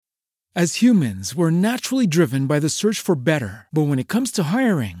As humans, we're naturally driven by the search for better. But when it comes to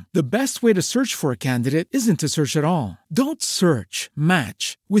hiring, the best way to search for a candidate isn't to search at all. Don't search,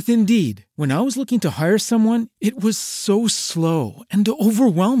 match with Indeed. When I was looking to hire someone, it was so slow and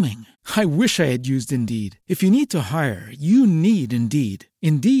overwhelming. I wish I had used Indeed. If you need to hire, you need Indeed.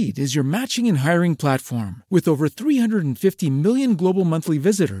 Indeed is your matching and hiring platform with over 350 million global monthly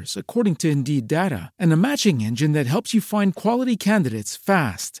visitors, according to Indeed data, and a matching engine that helps you find quality candidates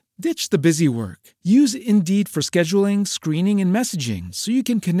fast. Ditch the busy work. Use Indeed for scheduling, screening, and messaging so you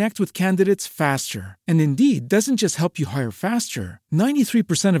can connect with candidates faster. And Indeed doesn't just help you hire faster.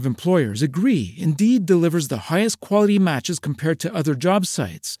 93% of employers agree Indeed delivers the highest quality matches compared to other job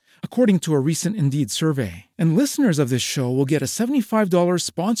sites, according to a recent Indeed survey. And listeners of this show will get a $75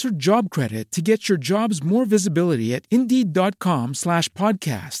 sponsored job credit to get your jobs more visibility at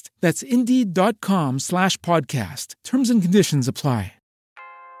Indeed.com/podcast. That's Indeed.com/podcast. Terms and conditions apply.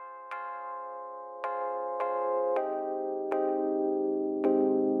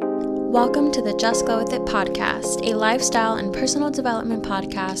 Welcome to the Just Glow With It podcast, a lifestyle and personal development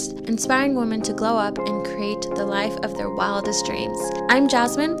podcast inspiring women to glow up and create the life of their wildest dreams. I'm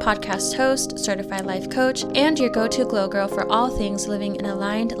Jasmine, podcast host, certified life coach, and your go-to glow girl for all things living an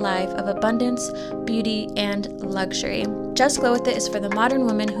aligned life of abundance, beauty, and luxury. Just Glow With It is for the modern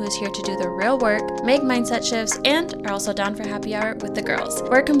woman who is here to do the real work, make mindset shifts, and are also down for happy hour with the girls.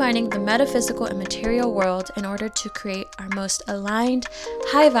 We're combining the metaphysical and material world in order to create our most aligned,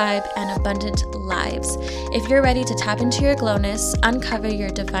 high vibe, and abundant lives. If you're ready to tap into your glowness, uncover your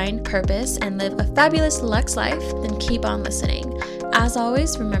divine purpose, and live a fabulous luxe life, then keep on listening. As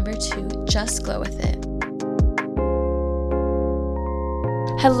always, remember to just glow with it.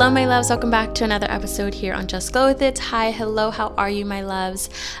 Hello, my loves. Welcome back to another episode here on Just Glow With It. Hi, hello, how are you, my loves?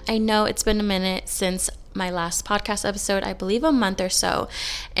 I know it's been a minute since my last podcast episode, I believe a month or so,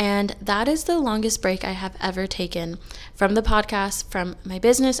 and that is the longest break I have ever taken from the podcast, from my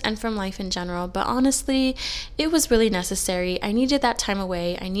business, and from life in general. But honestly, it was really necessary. I needed that time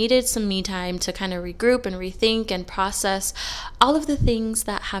away. I needed some me time to kind of regroup and rethink and process all of the things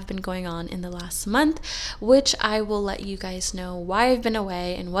that have been going on in the last month, which I will let you guys know why I've been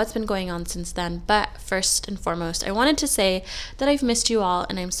away and what's been going on since then. But first and foremost, I wanted to say that I've missed you all,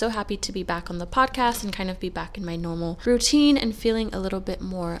 and I'm so happy to be back on the podcast and kind of be back in my normal routine and feeling a little bit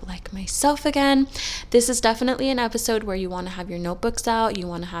more like myself again. This is definitely an episode where you want to have your notebooks out, you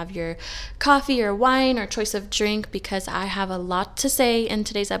want to have your coffee or wine or choice of drink, because I have a lot to say in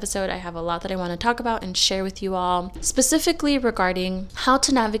today's episode. I have a lot that I want to talk about and share with you all, specifically regarding how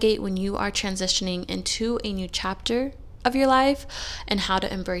to navigate when you are transitioning into a new chapter of your life, and how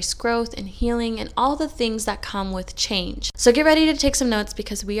to embrace growth and healing and all the things that come with change. So get ready to take some notes,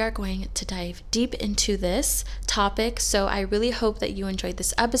 because we are going to dive deep into this topic. So I really hope that you enjoyed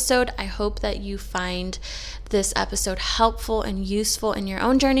this episode. I hope that you find this episode helpful and useful in your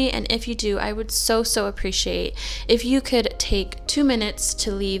own journey. And if you do, I would so appreciate if you could take 2 minutes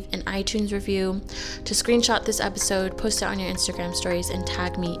to leave an iTunes review, to screenshot this episode, post it on your Instagram stories, and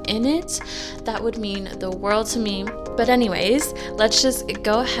tag me in it. That would mean the world to me. But anyways, let's just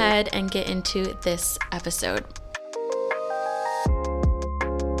go ahead and get into this episode.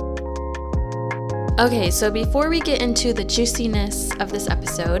 Okay, so before we get into the juiciness of this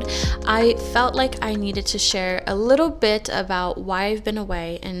episode, I felt like I needed to share a little bit about why I've been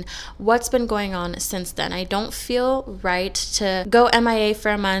away and what's been going on since then. I don't feel right to go MIA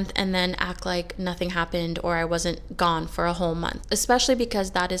for a month and then act like nothing happened or I wasn't gone for a whole month, especially because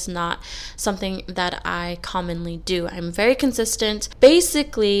that is not something that I commonly do. I'm very consistent.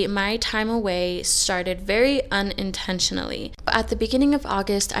 Basically, my time away started very unintentionally. At the beginning of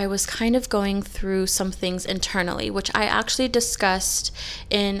August, I was kind of going through some things internally, which I actually discussed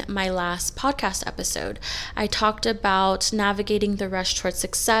in my last podcast episode. I talked about navigating the rush towards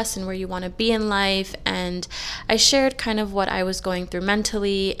success and where you want to be in life, and I shared kind of what I was going through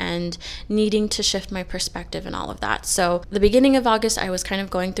mentally and needing to shift my perspective and all of that. So the beginning of August, I was kind of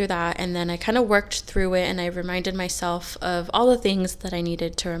going through that, and then I kind of worked through it, and I reminded myself of all the things that I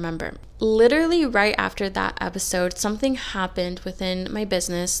needed to remember. Literally right after that episode, something happened within my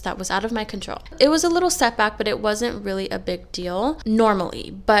business that was out of my control. It was a little setback, but it wasn't really a big deal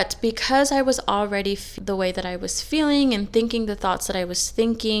normally. But because I was already the way that I was feeling and thinking the thoughts that I was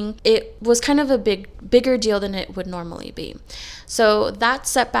thinking, it was kind of a bigger deal than it would normally be. So that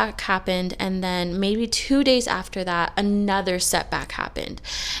setback happened, and then maybe 2 days after that, another setback happened.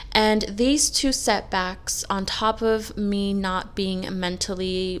 And these two setbacks, on top of me not being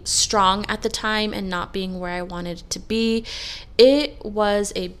mentally strong at the time and not being where I wanted to be, it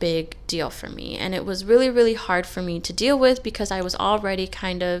was a big deal for me. And it was really, really hard for me to deal with because I was already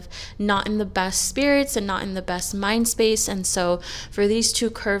kind of not in the best spirits and not in the best mind space. And so for these two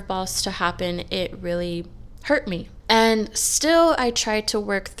curveballs to happen, it really hurt me. And still, I tried to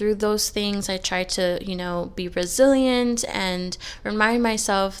work through those things. I tried to, be resilient and remind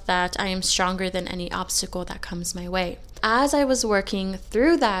myself that I am stronger than any obstacle that comes my way. As I was working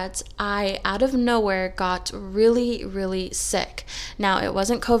through that, I, out of nowhere, got really, really sick. Now, it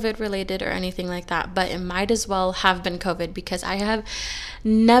wasn't COVID related or anything like that, but it might as well have been COVID because I have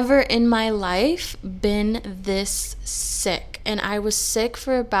never in my life been this sick. And I was sick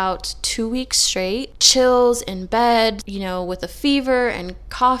for about 2 weeks straight, chills in bed, with a fever and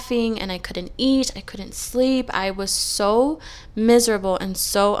coughing, and I couldn't eat, I couldn't sleep. I was so miserable and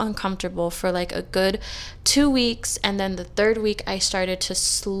so uncomfortable for like a good 2 weeks. And then the third week, I started to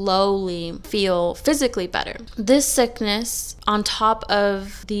slowly feel physically better. This sickness, on top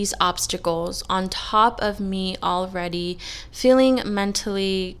of these obstacles, on top of me already feeling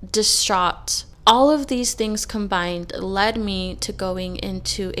mentally distraught, all of these things combined led me to going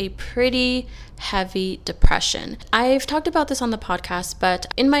into a pretty heavy depression. I've talked about this on the podcast,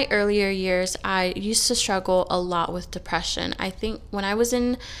 but in my earlier years, I used to struggle a lot with depression. I think when I was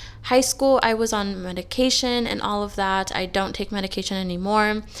in high school, I was on medication and all of that. I don't take medication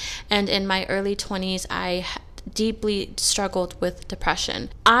anymore. And in my early 20s, I deeply struggled with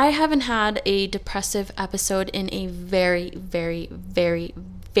depression. I haven't had a depressive episode in a very, very, very,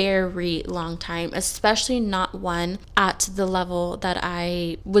 very long time, especially not one at the level that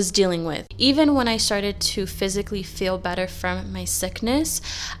I was dealing with. Even when I started to physically feel better from my sickness,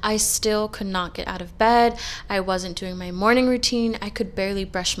 I still could not get out of bed. I wasn't doing my morning routine. I could barely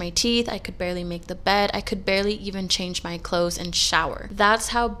brush my teeth. I could barely make the bed. I could barely even change my clothes and shower. That's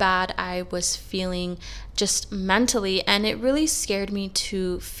how bad I was feeling just mentally, and it really scared me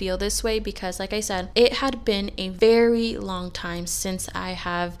to feel this way because, like I said, it had been a very long time since I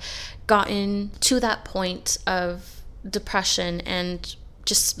have gotten to that point of depression and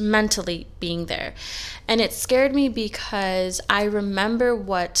just mentally being there. And it scared me because I remember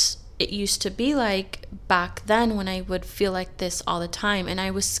what it used to be like back then when I would feel like this all the time. And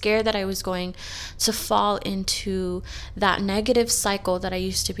I was scared that I was going to fall into that negative cycle that I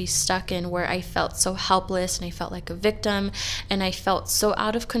used to be stuck in, where I felt so helpless and I felt like a victim and I felt so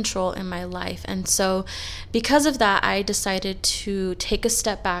out of control in my life. And so because of that, I decided to take a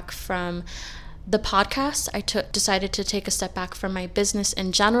step back from the podcast. I decided to take a step back from my business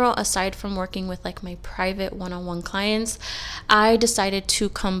in general. Aside from working with like my private one-on-one clients, I decided to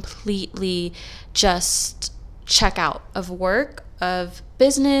completely just check out of work, of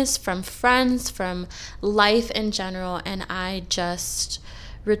business, from friends, from life in general. And I just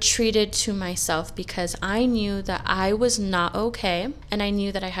retreated to myself because I knew that I was not okay, and I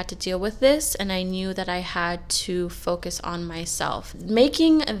knew that I had to deal with this, and I knew that I had to focus on myself.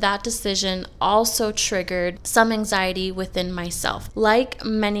 Making that decision also triggered some anxiety within myself. Like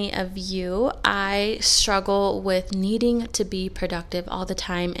many of you, I struggle with needing to be productive all the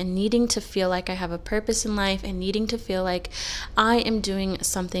time and needing to feel like I have a purpose in life and needing to feel like I am doing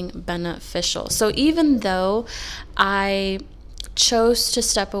something beneficial. So even though I chose to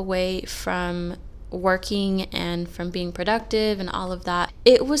step away from working and from being productive and all of that,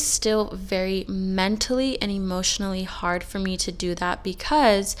 it was still very mentally and emotionally hard for me to do that,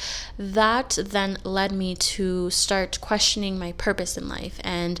 because that then led me to start questioning my purpose in life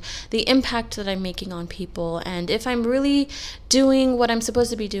and the impact that I'm making on people, and if I'm really doing what I'm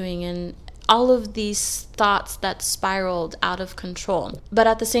supposed to be doing, and all of these thoughts that spiraled out of control. But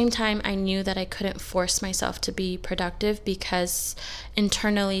at the same time, I knew that I couldn't force myself to be productive because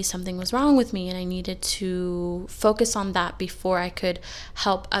internally something was wrong with me and I needed to focus on that before I could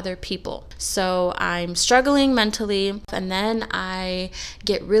help other people. So I'm struggling mentally, and then I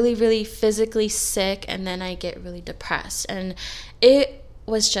get really, really physically sick, and then I get really depressed. And it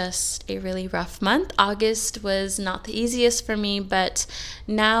was just a really rough month. August was not the easiest for me, but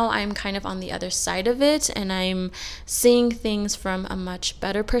now I'm kind of on the other side of it and I'm seeing things from a much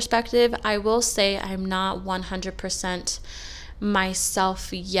better perspective. I will say I'm not 100%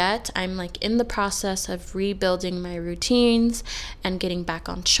 myself yet. I'm like in the process of rebuilding my routines and getting back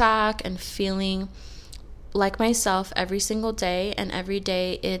on track and feeling like myself every single day, and every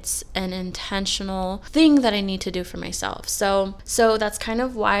day it's an intentional thing that I need to do for myself. So that's kind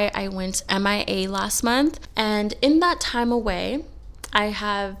of why I went MIA last month. And in that time away, I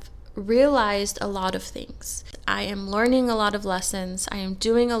have realized a lot of things. I am learning a lot of lessons. I am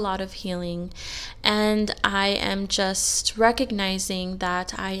doing a lot of healing, and I am just recognizing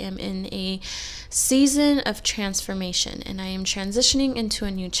that I am in a season of transformation, and I am transitioning into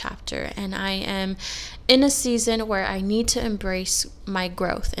a new chapter, and I am in a season where I need to embrace my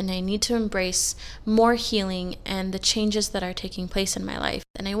growth, and I need to embrace more healing and the changes that are taking place in my life.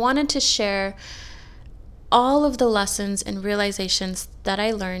 And I wanted to share all of the lessons and realizations that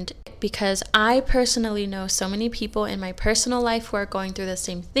I learned, because I personally know so many people in my personal life who are going through the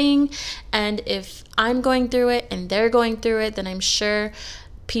same thing. And if I'm going through it and they're going through it, then I'm sure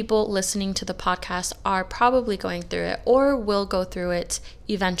people listening to the podcast are probably going through it or will go through it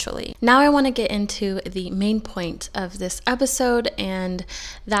eventually. Now I want to get into the main point of this episode, and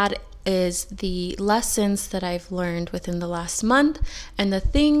that is the lessons that I've learned within the last month and the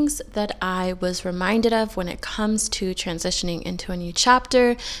things that I was reminded of when it comes to transitioning into a new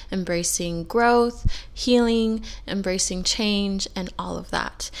chapter, embracing growth, healing, embracing change, and all of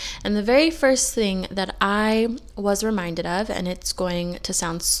that. And the very first thing that I was reminded of, and it's going to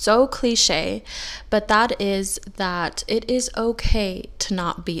sound so cliche, but that is that it is okay to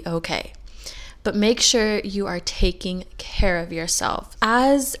not be okay. But make sure you are taking care of yourself.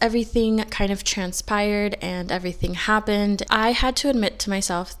 As everything kind of transpired and everything happened, I had to admit to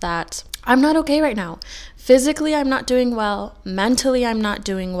myself that I'm not okay right now. Physically, I'm not doing well. Mentally, I'm not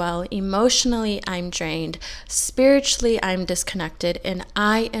doing well. Emotionally, I'm drained. Spiritually, I'm disconnected, and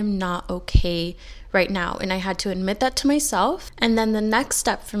I am not okay right now. And I had to admit that to myself. And then the next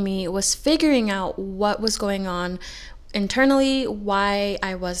step for me was figuring out what was going on internally, why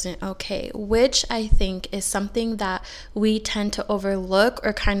I wasn't okay, which I think is something that we tend to overlook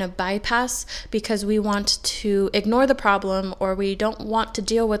or kind of bypass because we want to ignore the problem, or we don't want to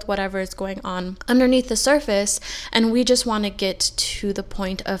deal with whatever is going on underneath the surface, and we just want to get to the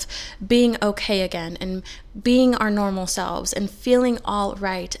point of being okay again and being our normal selves and feeling all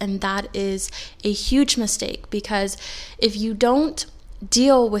right. And that is a huge mistake, because if you don't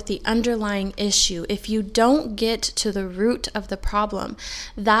deal with the underlying issue, if you don't get to the root of the problem,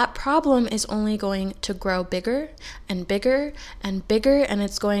 that problem is only going to grow bigger and bigger and bigger, and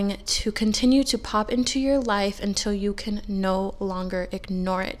it's going to continue to pop into your life until you can no longer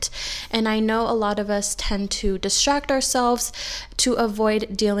ignore it. And I know a lot of us tend to distract ourselves to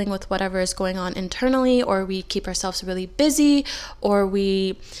avoid dealing with whatever is going on internally, or we keep ourselves really busy, or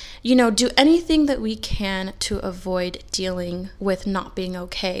we do anything that we can to avoid dealing with not being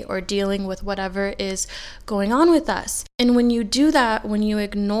okay or dealing with whatever is going on with us. And when you do that, when you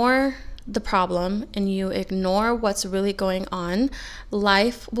ignore the problem and you ignore what's really going on,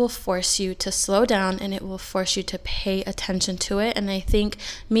 life will force you to slow down, and it will force you to pay attention to it. And I think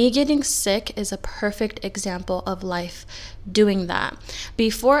me getting sick is a perfect example of life doing that.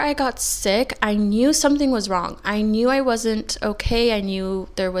 Before I got sick, I knew something was wrong. I knew I wasn't okay. I knew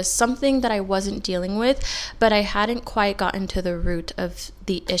there was something that I wasn't dealing with, but I hadn't quite gotten to the root of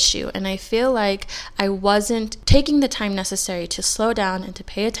the issue. And I feel like I wasn't taking the time necessary to slow down and to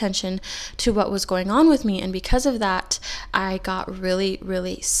pay attention to what was going on with me. And because of that, I got really,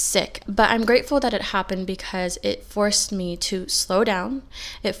 really sick. But I'm grateful that it happened, because it forced me to slow down.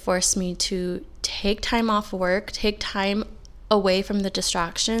 It forced me to take time off work, take time away from the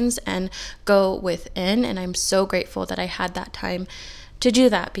distractions, and go within. And I'm so grateful that I had that time to do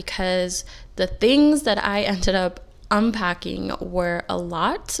that, because the things that I ended up unpacking were a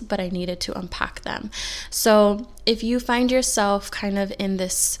lot, but I needed to unpack them. So if you find yourself kind of in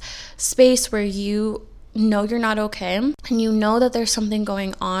this space where you know you're not okay and you know that there's something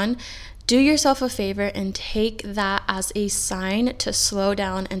going on, do yourself a favor and take that as a sign to slow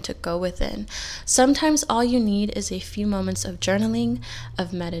down and to go within. Sometimes all you need is a few moments of journaling,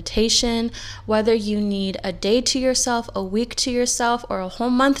 of meditation, whether you need a day to yourself, a week to yourself, or a whole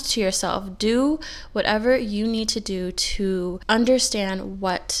month to yourself. Do whatever you need to do to understand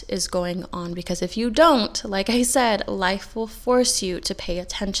what is going on, because if you don't, like I said, life will force you to pay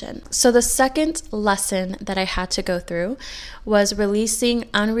attention. So the second lesson that I had to go through was releasing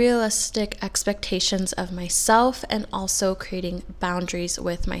unrealistic expectations of myself and also creating boundaries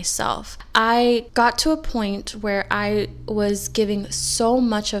with myself. I got to a point where I was giving so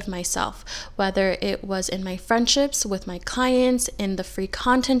much of myself, whether it was in my friendships with my clients, in the free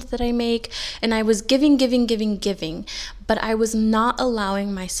content that I make, and I was giving, but I was not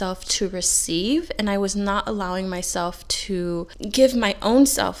allowing myself to receive, and I was not allowing myself to give my own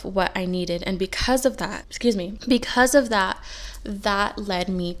self what I needed. And because of that, that led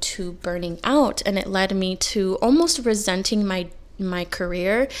me to burning out, and it led me to almost resenting my my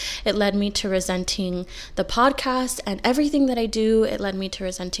career. It led me to resenting the podcast and everything that I do. It led me to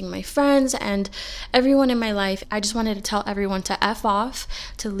resenting my friends and everyone in my life. I just wanted to tell everyone to F off,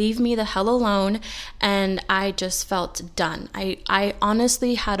 to leave me the hell alone. And I just felt done. I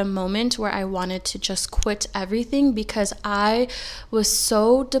honestly had a moment where I wanted to just quit everything because I was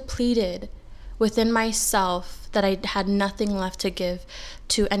so depleted within myself that I had nothing left to give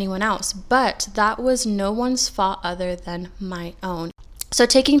to anyone else. But that was no one's fault other than my own. So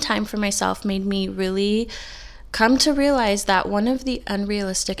taking time for myself made me really come to realize that one of the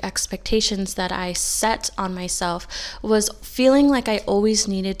unrealistic expectations that I set on myself was feeling like I always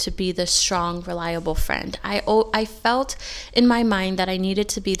needed to be the strong, reliable friend. I felt in my mind that I needed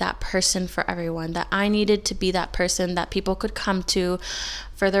to be that person for everyone, that I needed to be that person that people could come to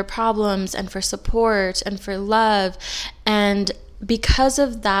for their problems and for support and for love. And because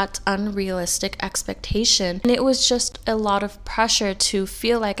of that unrealistic expectation, and it was just a lot of pressure to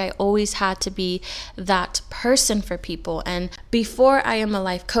feel like I always had to be that person for people. And before I am a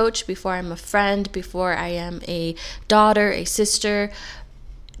life coach, before I'm a friend, before I am a daughter, a sister,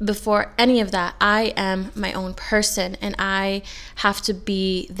 before any of that, I am my own person, and I have to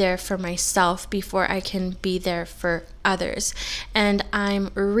be there for myself before I can be there for others. And I'm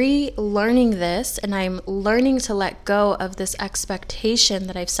relearning this, and I'm learning to let go of this expectation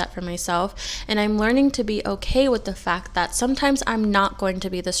that I've set for myself, and I'm learning to be okay with the fact that sometimes I'm not going to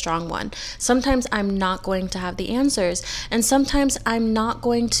be the strong one. Sometimes I'm not going to have the answers, and sometimes I'm not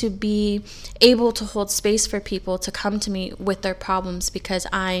going to be able to hold space for people to come to me with their problems because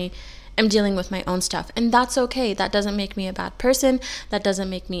I am dealing with my own stuff. And that's okay. That doesn't make me a bad person. That doesn't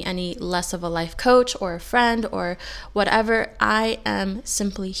make me any less of a life coach or a friend or whatever. I am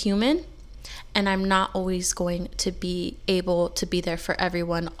simply human, and I'm not always going to be able to be there for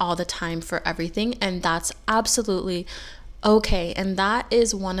everyone all the time for everything. And that's absolutely okay. And that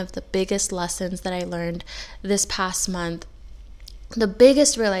is one of the biggest lessons that I learned this past month. The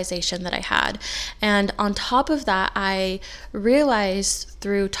biggest realization that I had. And on top of that, I realized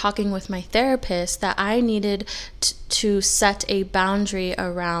through talking with my therapist that I needed to set a boundary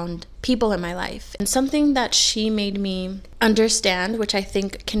around people in my life. And something that she made me understand, which I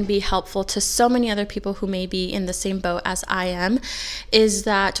think can be helpful to so many other people who may be in the same boat as I am, is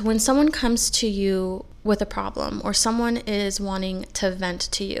that when someone comes to you with a problem or someone is wanting to vent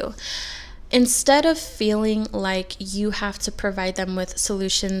to you, instead of feeling like you have to provide them with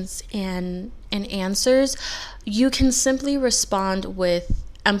solutions and answers, you can simply respond with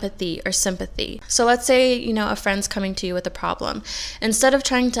empathy or sympathy. So let's say, a friend's coming to you with a problem. Instead of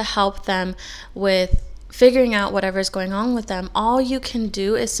trying to help them with figuring out whatever's going on with them, all you can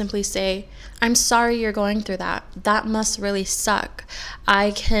do is simply say, I'm sorry you're going through that. That must really suck. I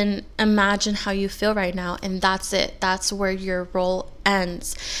can imagine how you feel right now, and that's it. That's where your role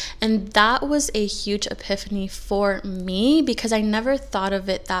ends. And that was a huge epiphany for me because I never thought of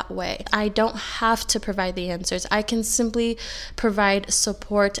it that way. I don't have to provide the answers. I can simply provide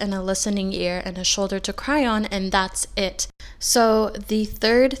support and a listening ear and a shoulder to cry on, and that's it. So the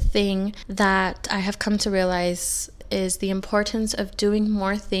third thing that I have come to realize is the importance of doing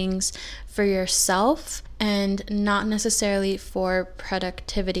more things for yourself and not necessarily for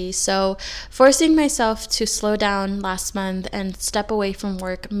productivity. So forcing myself to slow down last month and step away from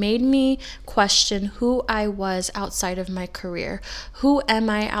work made me question who I was outside of my career. Who am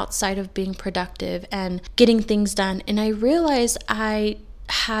I outside of being productive and getting things done? And I realized I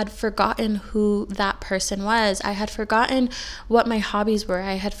had forgotten who that person was. I had forgotten what my hobbies were.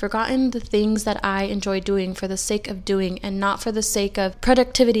 I had forgotten the things that I enjoy doing for the sake of doing and not for the sake of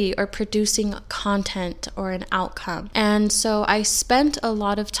productivity or producing content or an outcome. And so I spent a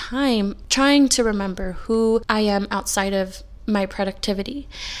lot of time trying to remember who I am outside of my productivity.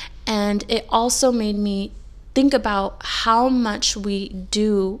 And it also made me think about how much we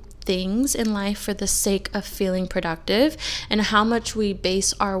do things in life for the sake of feeling productive and how much we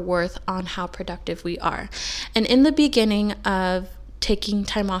base our worth on how productive we are. And in the beginning of taking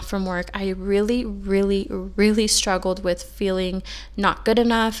time off from work, I really struggled with feeling not good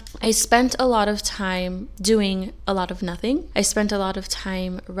enough. I spent a lot of time doing a lot of nothing. I spent a lot of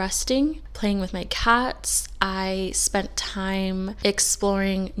time resting, playing with my cats. I spent time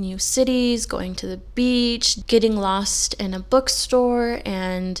exploring new cities, going to the beach, getting lost in a bookstore,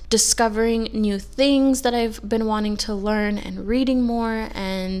 and discovering new things that I've been wanting to learn and reading more,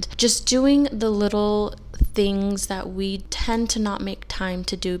 and just doing the little things that we tend to not make time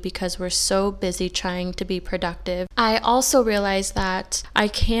to do because we're so busy trying to be productive. I also realized that I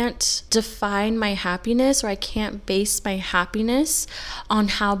can't define my happiness, or I can't base my happiness on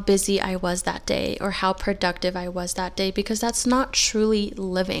how busy I was that day or how productive I was that day, because that's not truly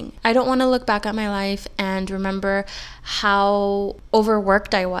living. I don't want to look back at my life and remember how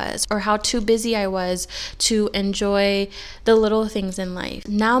overworked I was or how too busy I was to enjoy the little things in life.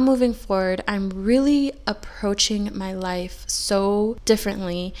 Now moving forward, I'm really approaching my life so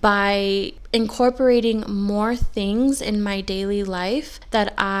differently by incorporating more things in my daily life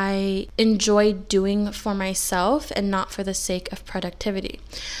that I enjoy doing for myself and not for the sake of productivity.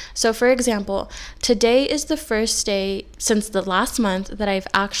 So for example, today is the first day since the last month that I've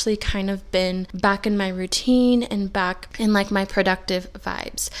actually kind of been back in my routine and back in like my productive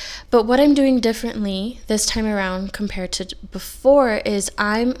vibes. But what I'm doing differently this time around compared to before is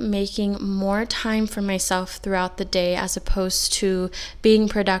I'm making more time for myself throughout the day as opposed to being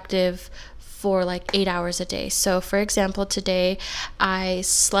productive for like 8 hours a day. So for example, today I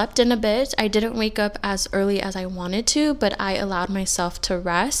slept in a bit. I didn't wake up as early as I wanted to, but I allowed myself to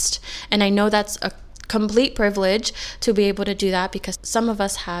rest. And I know that's a complete privilege to be able to do that because some of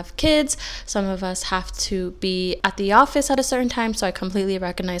us have kids, some of us have to be at the office at a certain time. So I completely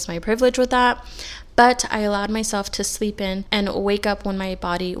recognize my privilege with that. But I allowed myself to sleep in and wake up when my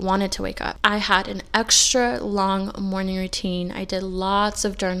body wanted to wake up. I had an extra long morning routine. I did lots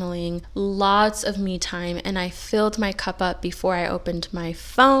of journaling, lots of me time, and I filled my cup up before I opened my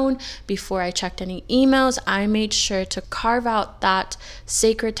phone, before I checked any emails. I made sure to carve out that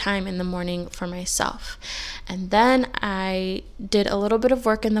sacred time in the morning for myself. And then I did a little bit of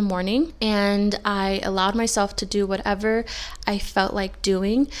work in the morning and I allowed myself to do whatever I felt like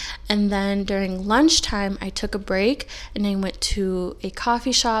doing. And then during lunchtime, I took a break and I went to a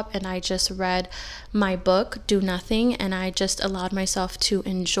coffee shop and I just read my book, Do Nothing, and I just allowed myself to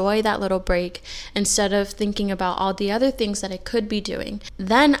enjoy that little break instead of thinking about all the other things that I could be doing.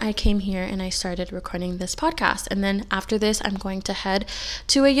 Then I came here and I started recording this podcast. And then after this, I'm going to head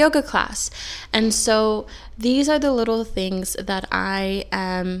to a yoga class. And so these are the little things that I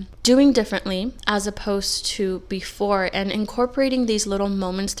am doing differently as opposed to before, and incorporating these little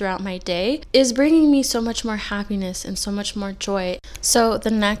moments throughout my day is bringing me so much more happiness and so much more joy. So the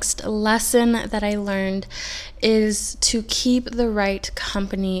next lesson that I learned is to keep the right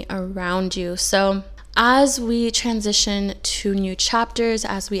company around you. So as we transition to new chapters,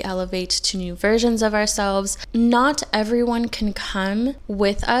 as we elevate to new versions of ourselves, not everyone can come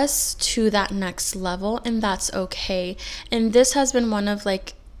with us to that next level, and that's okay. And this has been one of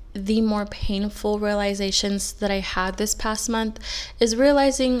the more painful realizations that I had this past month, is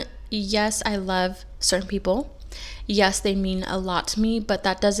realizing, yes, I love certain people. Yes, they mean a lot to me, but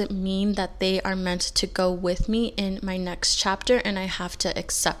that doesn't mean that they are meant to go with me in my next chapter, and I have to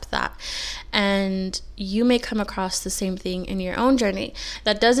accept that. And you may come across the same thing in your own journey.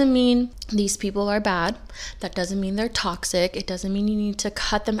 That doesn't mean these people are bad. That doesn't mean they're toxic. It doesn't mean you need to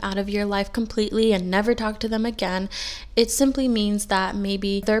cut them out of your life completely and never talk to them again. It simply means that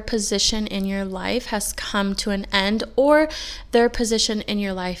maybe their position in your life has come to an end, or their position in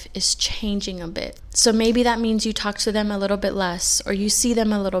your life is changing a bit. So maybe that means you talk to them a little bit less, or you see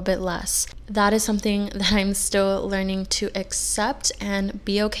them a little bit less. That is something that I'm still learning to accept and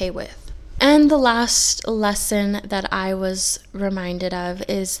be okay with. And the last lesson that I was reminded of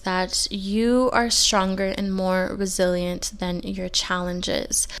is that you are stronger and more resilient than your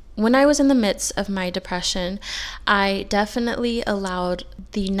challenges. When I was in the midst of my depression, I definitely allowed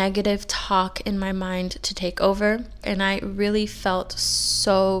the negative talk in my mind to take over, and I really felt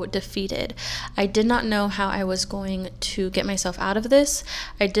so defeated. I did not know how I was going to get myself out of this.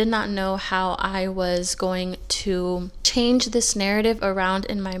 I did not know how I was going to change this narrative around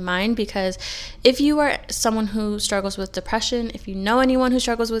in my mind, because if you are someone who struggles with depression, if you know anyone who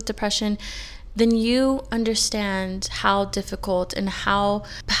struggles with depression, then you understand how difficult and how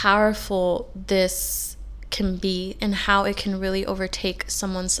powerful this can be and how it can really overtake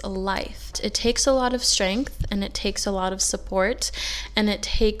someone's life. It takes a lot of strength, and it takes a lot of support, and it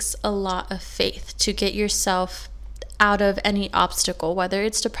takes a lot of faith to get yourself out of any obstacle, whether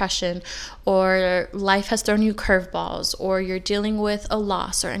it's depression or life has thrown you curveballs or you're dealing with a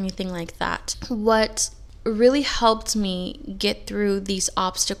loss or anything like that. What really helped me get through these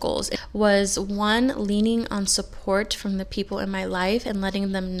obstacles was, one, leaning on support from the people in my life and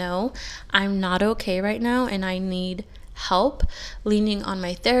letting them know I'm not okay right now and I need help, leaning on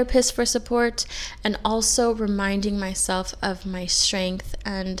my therapist for support, and also reminding myself of my strength.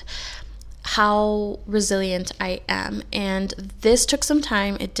 And how resilient I am. And this took some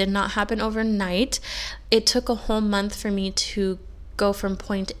time. It did not happen overnight. It took a whole month for me to go from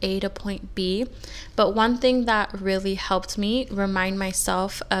point A to point B. But one thing that really helped me remind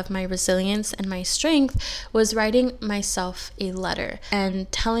myself of my resilience and my strength was writing myself a letter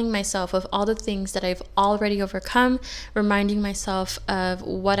and telling myself of all the things that I've already overcome, reminding myself of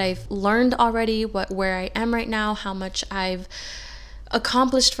what I've learned already, where I am right now, how much I've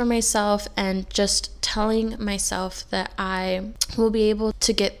accomplished for myself, and just telling myself that I will be able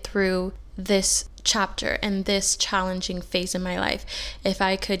to get through this chapter and this challenging phase in my life. If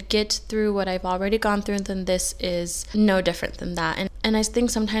I could get through what I've already gone through, then this is no different than that. And I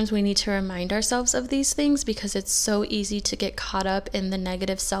think sometimes we need to remind ourselves of these things because it's so easy to get caught up in the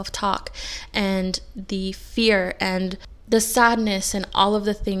negative self-talk and the fear and the sadness and all of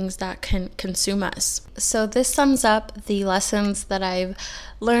the things that can consume us. So this sums up the lessons that I've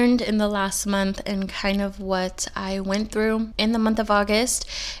learned in the last month and kind of what I went through in the month of August.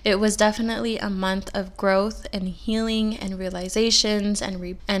 It was definitely a month of growth and healing and realizations and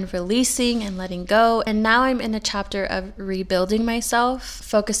releasing and letting go. And now I'm in a chapter of rebuilding myself,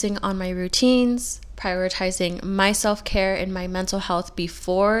 focusing on my routines, prioritizing my self-care and my mental health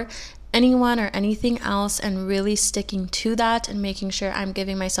before anyone or anything else, and really sticking to that and making sure I'm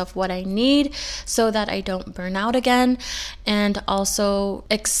giving myself what I need so that I don't burn out again, and also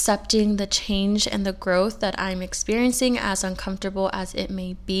accepting the change and the growth that I'm experiencing, as uncomfortable as it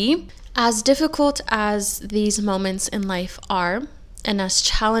may be. As difficult as these moments in life are, and as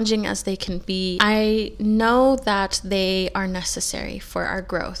challenging as they can be, I know that they are necessary for our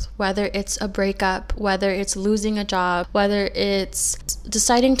growth. Whether it's a breakup, whether it's losing a job, whether it's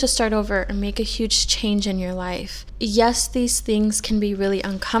deciding to start over and make a huge change in your life. Yes, these things can be really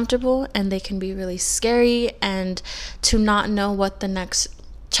uncomfortable and they can be really scary, and to not know what the next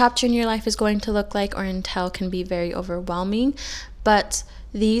chapter in your life is going to look like or entail can be very overwhelming. But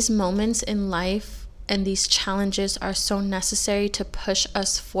these moments in life and these challenges are so necessary to push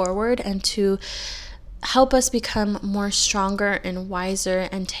us forward and to help us become more stronger and wiser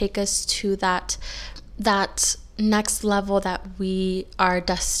and take us to that next level that we are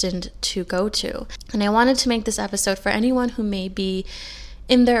destined to go to. And I wanted to make this episode for anyone who may be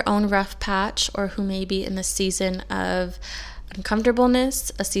in their own rough patch, or who may be in a season of uncomfortableness,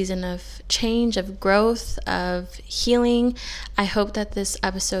 a season of change, of growth, of healing. I hope that this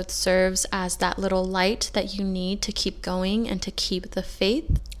episode serves as that little light that you need to keep going and to keep the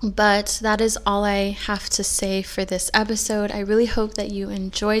faith. But that is all I have to say for this episode. I really hope that you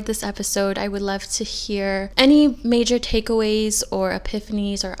enjoyed this episode. I would love to hear any major takeaways or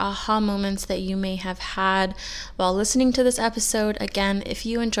epiphanies or aha moments that you may have had while listening to this episode. Again, if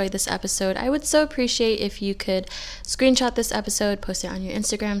you enjoyed this episode, I would so appreciate if you could screenshot this episode, post it on your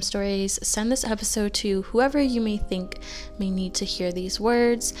Instagram stories, send this episode to whoever you may think may need to hear these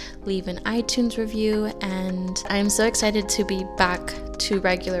words, leave an iTunes review, and I'm so excited to be back to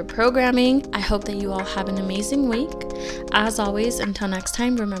regular programming. I hope that you all have an amazing week. As always, until next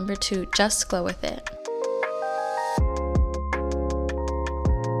time, remember to just glow with it.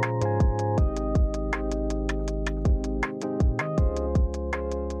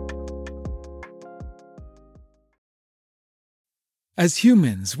 As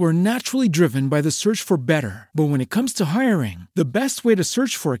humans, we're naturally driven by the search for better. But when it comes to hiring, the best way to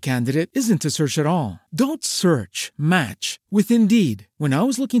search for a candidate isn't to search at all. Don't search, match with Indeed. When I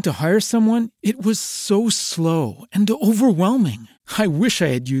was looking to hire someone, it was so slow and overwhelming. I wish I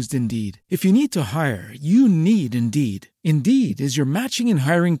had used Indeed. If you need to hire, you need Indeed. Indeed is your matching and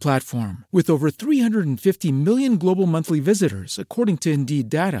hiring platform with over 350 million global monthly visitors, according to Indeed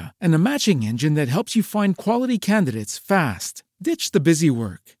data, and a matching engine that helps you find quality candidates fast. Ditch the busy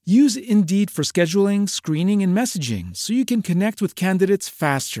work. Use Indeed for scheduling, screening, and messaging so you can connect with candidates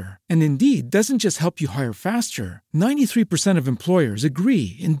faster. And Indeed doesn't just help you hire faster. 93% of employers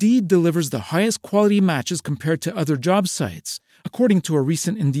agree Indeed delivers the highest quality matches compared to other job sites, according to a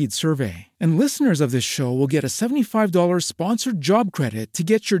recent Indeed survey. And listeners of this show will get a $75 sponsored job credit to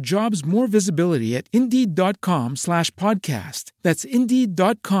get your jobs more visibility at Indeed.com/podcast. That's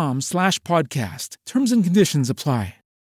Indeed.com/podcast. Terms and conditions apply.